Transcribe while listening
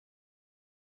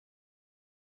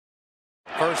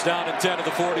First down and 10 of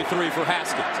the 43 for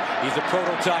Haskins. He's a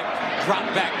prototype drop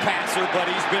back passer, but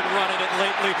he's been running it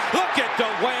lately. Look at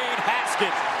Dwayne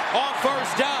Haskins on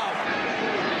first down.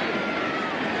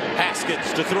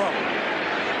 Haskins to throw.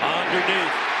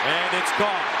 Underneath, and it's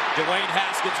caught. Dwayne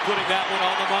Haskins putting that one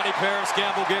on the money. Paris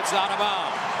Campbell gets out of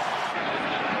bounds.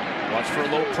 Watch for a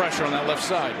little pressure on that left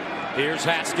side. Here's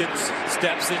Haskins,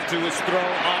 steps into his throw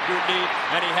underneath,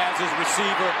 and he has his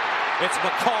receiver. It's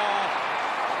McCall,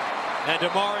 and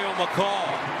DeMario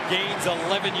McCall gains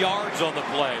 11 yards on the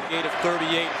play. 8 of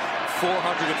 38,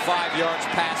 405 yards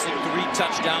passing, 3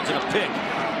 touchdowns and a pick.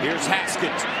 Here's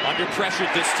Haskins, under pressure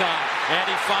this time, and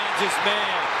he finds his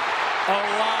man.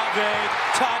 Olave,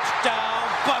 touchdown,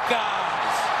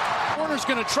 Buckeyes! Corner's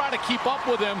going to try to keep up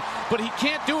with him, but he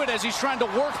can't do it as he's trying to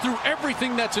work through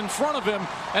everything that's in front of him,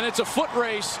 and it's a foot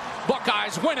race.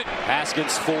 Buckeyes win it.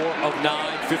 Haskins 4 of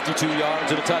 9, 52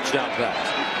 yards and a touchdown pass.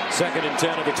 2nd and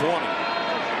 10 of the 20.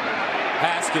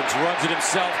 Haskins runs it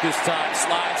himself this time,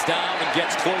 slides down and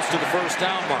gets close to the first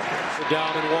down marker.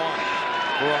 Down and 1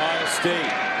 for Ohio State.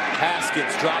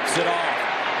 Haskins drops it off,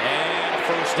 and a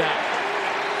first down.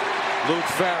 Luke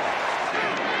Farrell.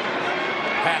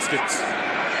 Haskins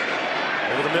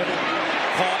over the middle,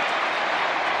 caught.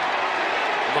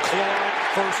 McLaurin,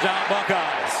 first down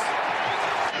Buckeyes.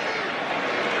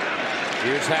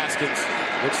 Here's Haskins,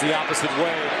 looks the opposite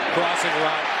way, crossing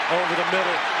route over the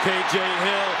middle. KJ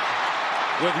Hill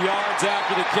with yards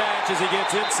after the catch as he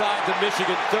gets inside the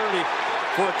Michigan 30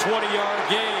 for a 20-yard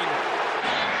gain.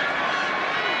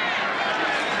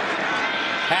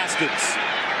 Haskins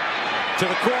to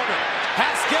the corner.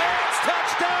 Haskins,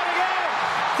 touchdown again!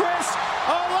 Chris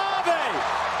Olave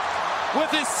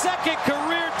with his 2nd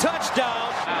career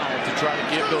touchdown. To try to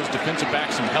give those defensive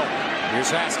backs some help.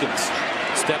 Here's Haskins.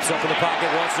 Steps up in the pocket,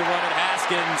 wants to run it.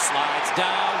 Haskins slides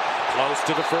down, close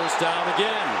to the first down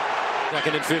again.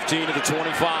 2nd and 15 to the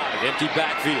 25. Empty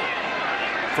backfield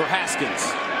for Haskins.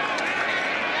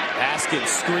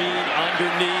 Haskins screen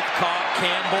underneath, caught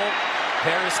Campbell.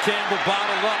 Paris Campbell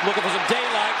bottled up, looking for some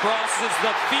daylight, crosses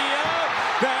the field.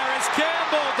 Paris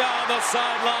Campbell down the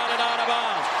sideline and out of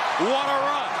bounds. What a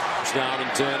run. Down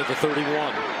and 10 at the 31.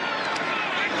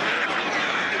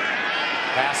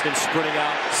 Haskins sprinting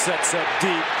out, sets up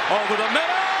deep, over the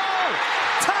middle.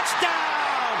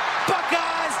 Touchdown!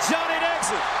 Buckeyes, Johnny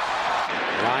Dixon.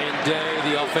 Ryan Day,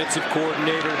 the offensive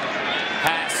coordinator.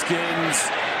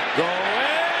 Haskins going.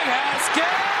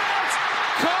 Haskins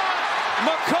caught.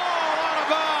 McCall.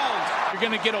 You're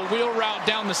going to get a wheel route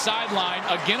down the sideline.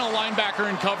 Again, a linebacker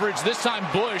in coverage, this time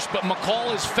Bush, but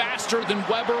McCall is faster than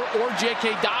Weber or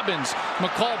J.K. Dobbins.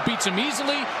 McCall beats him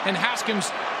easily, and Haskins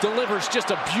delivers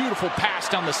just a beautiful pass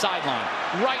down the sideline,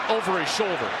 right over his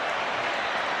shoulder.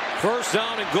 First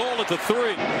down and goal at the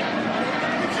 3.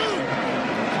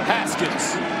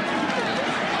 Haskins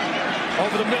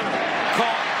over the middle,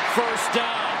 caught, first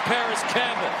down. Paris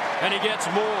Campbell, and he gets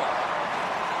more.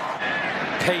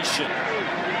 Patient.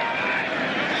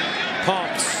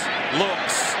 Pumps,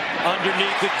 looks,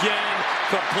 underneath again,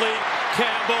 complete,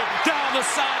 Campbell, down the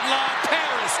sideline,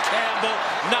 Paris Campbell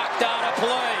knocked out a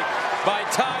play by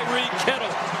Tyreek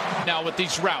Kittle. Now with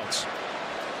these routes,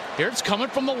 here it's coming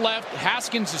from the left,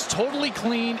 Haskins is totally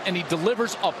clean, and he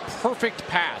delivers a perfect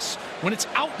pass. When it's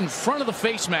out in front of the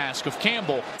face mask of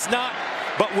Campbell. It's not,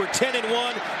 but we're 10-1,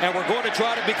 and we're going to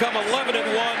try to become 11-1.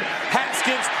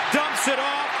 Haskins dumps it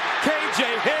off, KJ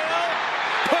Hill,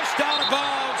 pushed out of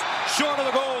bounds, short of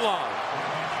the goal line.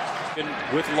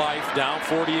 With life, down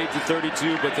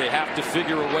 48-32, but they have to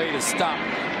figure a way to stop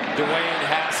Dwayne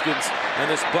Haskins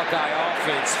and this Buckeye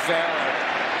offense. Farrell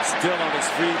still on his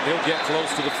feet. He'll get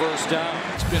close to the first down.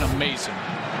 It's been amazing.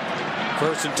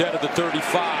 1st and 10 at the 35.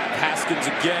 Haskins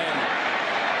again.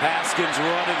 Haskins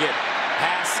running it.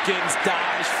 Haskins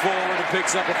dives forward and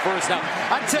picks up a first down.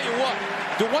 I tell you what,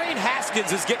 Dwayne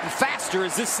Haskins is getting faster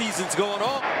as this season's going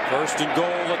on. 1st and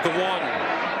goal at the 1.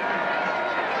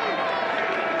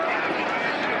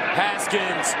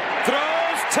 Haskins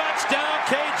throws, touchdown,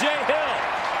 KJ Hill.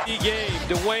 Game,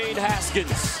 Dwayne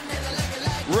Haskins,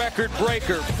 record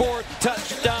breaker, 4th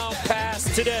touchdown pass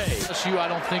today. LSU, I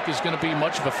don't think, is going to be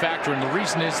much of a factor, and the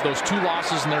reason is those 2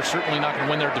 losses, and they're certainly not going to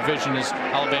win their division, as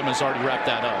Alabama's already wrapped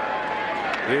that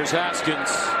up. Here's Haskins,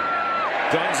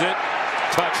 guns it,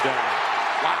 touchdown.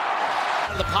 Wow.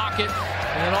 Out of the pocket,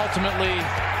 and then ultimately